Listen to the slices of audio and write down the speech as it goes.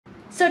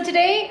So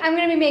today I'm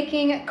going to be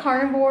making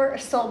carnivore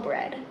soul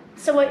bread.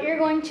 So what you're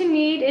going to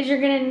need is you're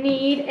going to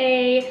need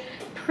a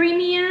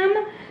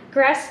premium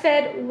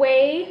grass-fed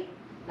whey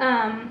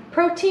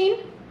protein.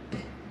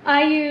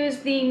 I use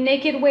the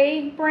Naked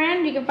Whey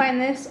brand. You can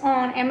find this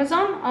on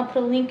Amazon. I'll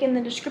put a link in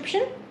the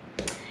description.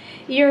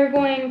 You're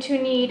going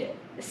to need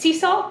sea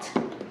salt,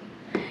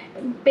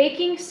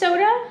 baking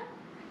soda,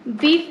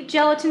 beef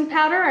gelatin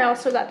powder. I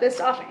also got this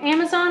off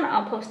Amazon.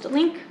 I'll post a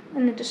link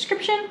in the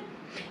description.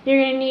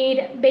 You're going to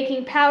need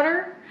baking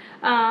powder,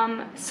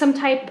 some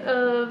type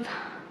of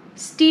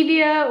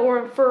stevia,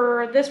 or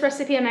for this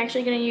recipe I'm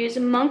actually going to use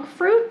monk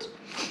fruit,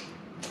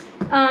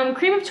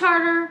 cream of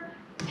tartar,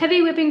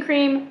 heavy whipping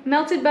cream,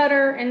 melted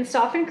butter, and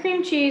softened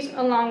cream cheese,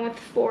 along with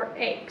 4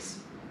 eggs.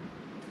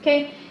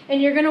 Okay,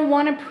 and you're going to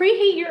want to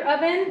preheat your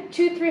oven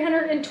to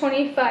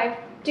 325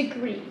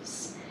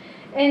 degrees.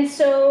 And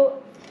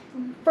so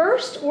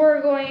first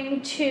we're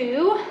going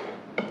to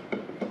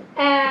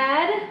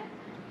add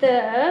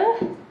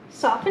the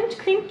softened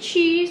cream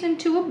cheese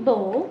into a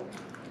bowl.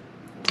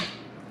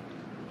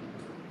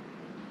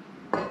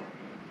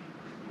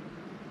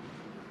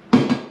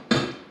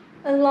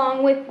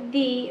 Along with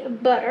the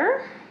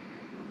butter.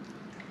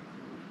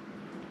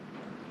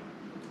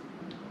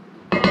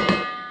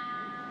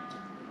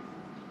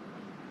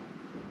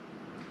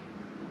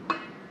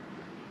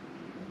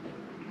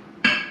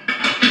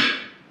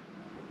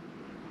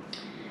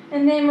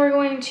 And then we're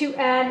going to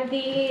add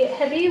the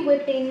heavy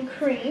whipping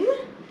cream.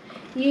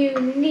 You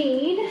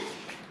need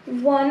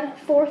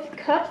 1/4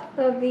 cup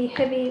of the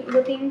heavy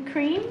whipping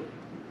cream.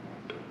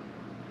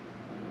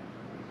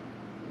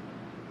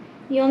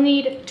 You'll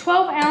need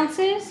 12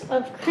 ounces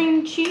of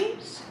cream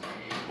cheese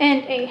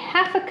and a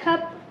 1/2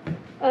 cup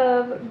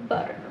of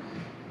butter.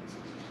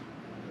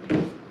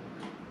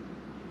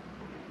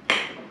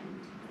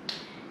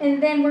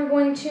 And then we're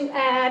going to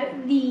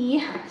add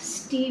the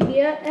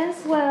stevia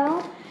as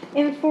well.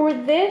 And for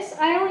this,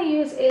 I only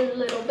use a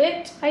little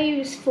bit. I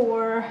use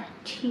 4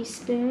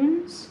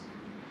 teaspoons.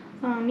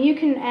 You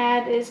can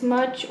add as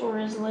much or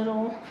as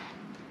little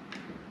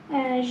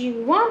as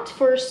you want.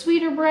 For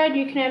sweeter bread,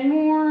 you can add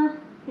more.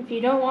 If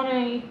you don't want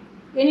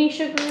any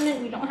sugar in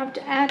it, you don't have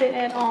to add it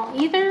at all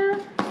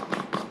either.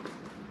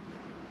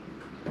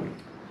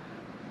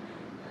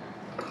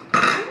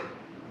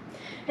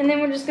 And then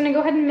we're just going to go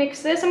ahead and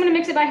mix this. I'm going to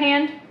mix it by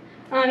hand.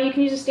 You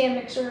can use a stand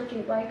mixer if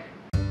you'd like.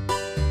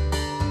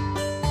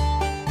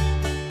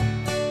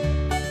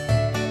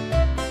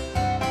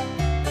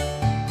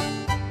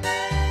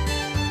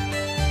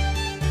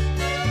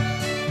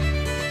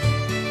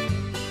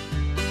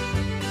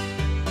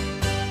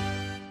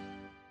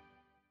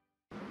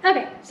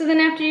 Okay, so then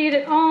after you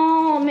get it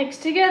all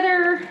mixed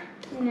together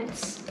and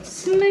it's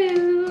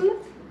smooth,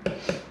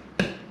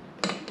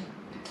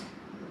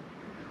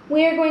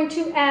 we are going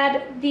to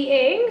add the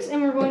eggs,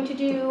 and we're going to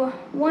do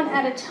one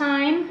at a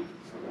time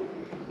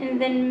and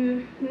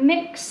then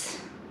mix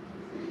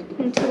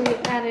until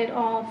we've added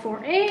all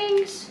 4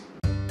 eggs.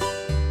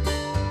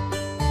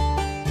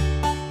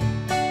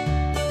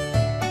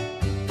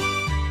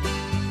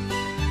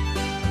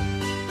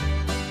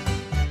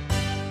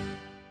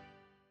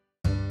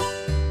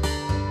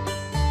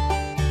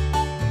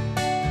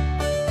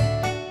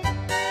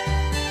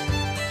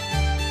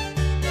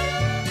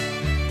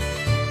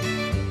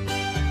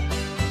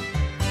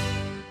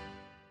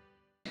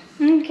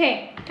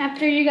 Okay,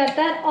 after you got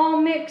that all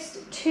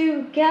mixed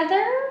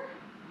together,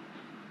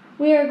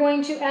 we are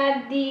going to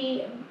add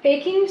the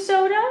baking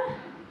soda.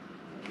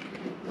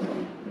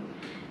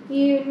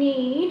 You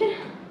need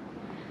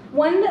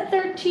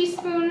 1/3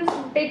 teaspoons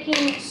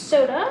baking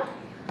soda.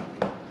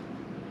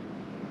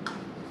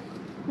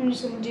 I'm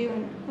just going to do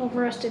an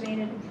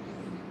overestimated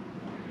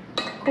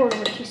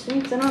 1/4 teaspoon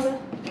because I don't have a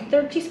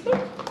 1/3 teaspoon.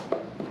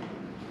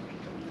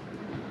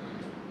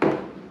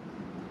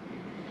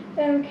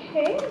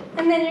 Okay,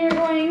 and then you're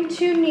going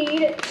to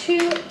need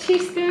 2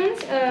 teaspoons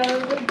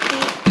of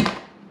the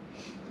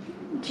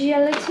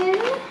gelatin.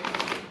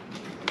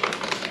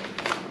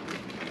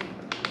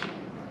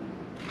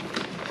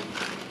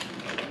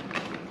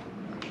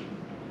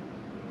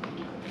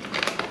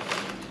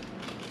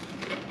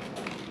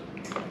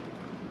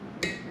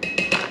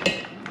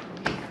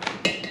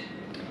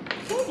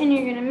 Okay, and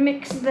you're going to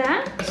mix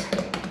that.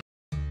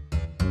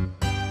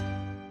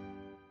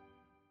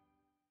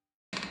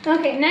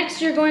 Okay,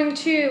 next you're going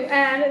to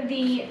add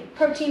the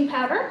protein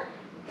powder.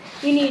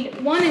 You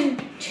need 1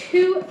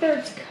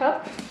 2/3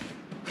 cup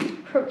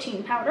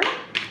protein powder.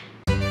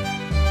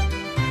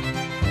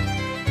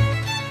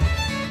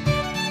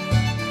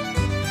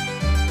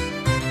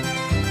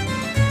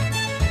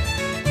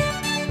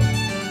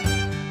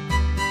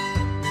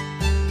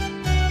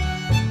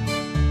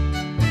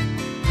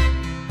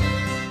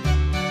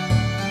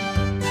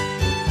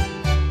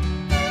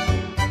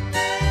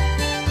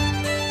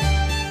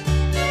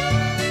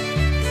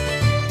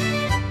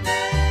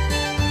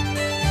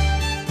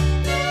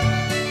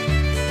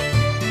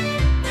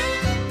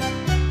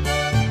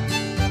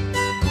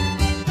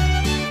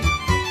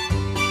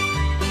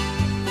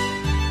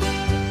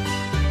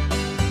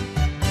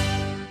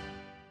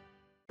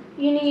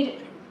 you need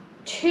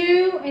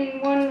 2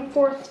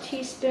 1/4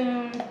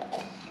 teaspoon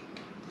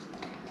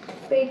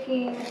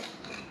baking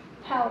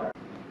powder.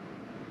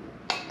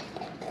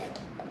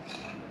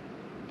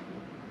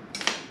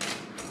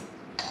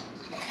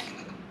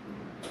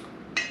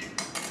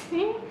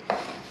 Okay.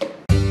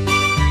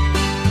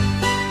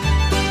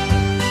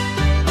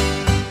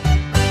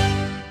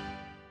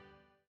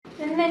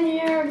 And then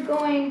you're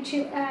going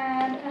to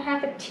add a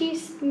 1/2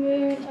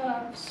 teaspoon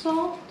of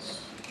salt.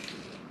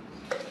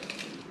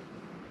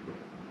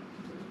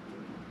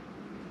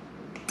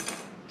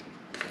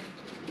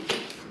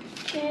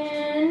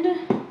 And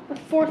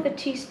 1/4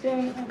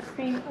 teaspoon of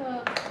cream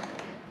of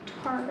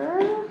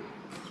tartar.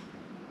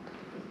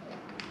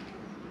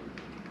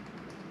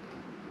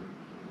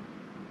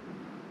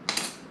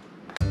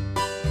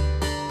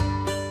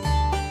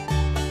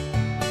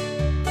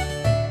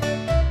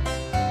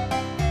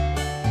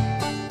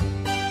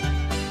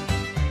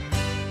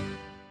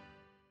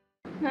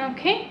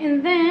 Okay,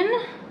 and then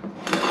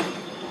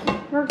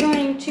we're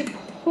going to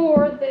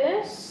pour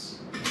this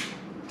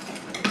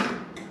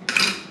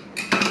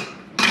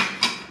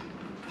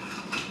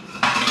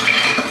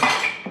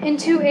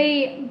into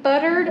a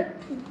buttered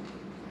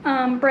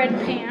bread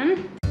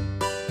pan.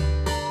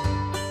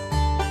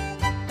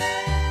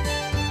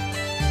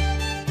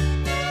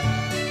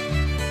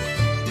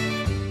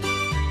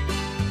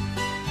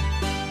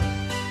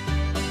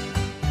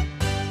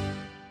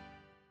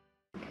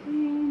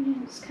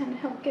 Just kind of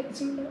help get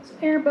some of those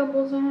air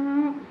bubbles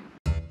out.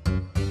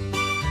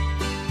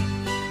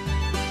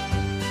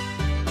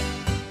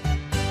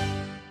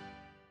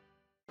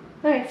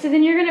 Okay, so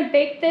then you're going to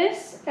bake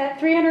this at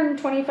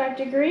 325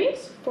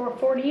 degrees for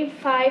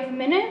 45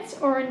 minutes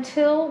or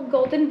until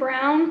golden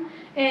brown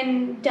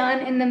and done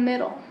in the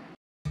middle.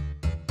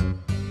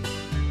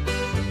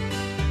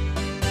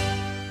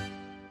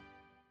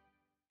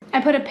 I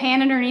put a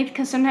pan underneath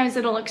because sometimes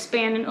it'll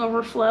expand and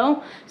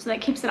overflow, so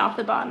that keeps it off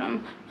the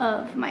bottom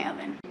of my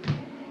oven.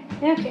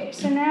 Okay,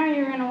 so now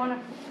you're going to want to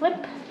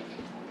flip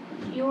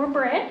your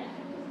bread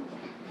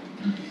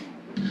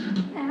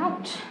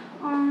out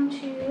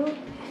onto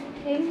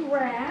a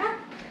rack,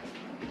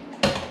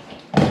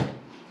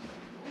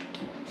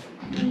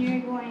 and you're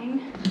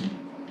going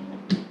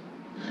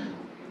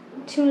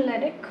to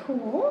let it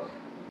cool.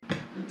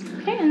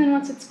 Okay, and then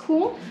once it's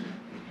cool,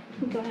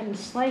 you go ahead and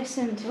slice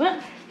into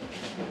it.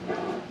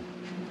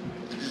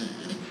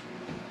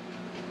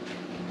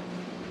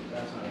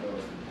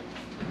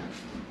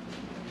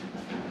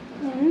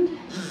 And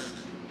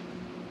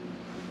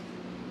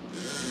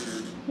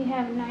you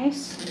have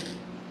nice,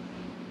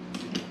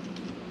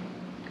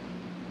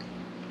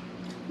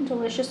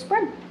 delicious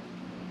bread.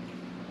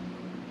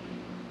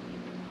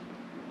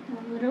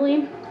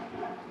 Literally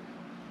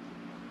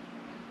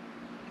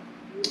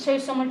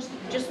tastes so much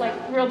just like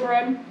real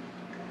bread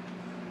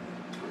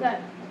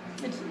that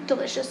it's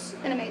delicious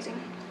and amazing.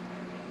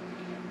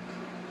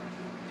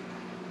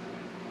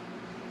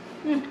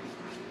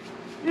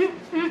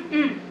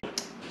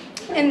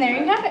 And there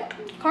you have it,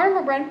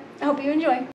 carnivore bread. I hope you enjoy.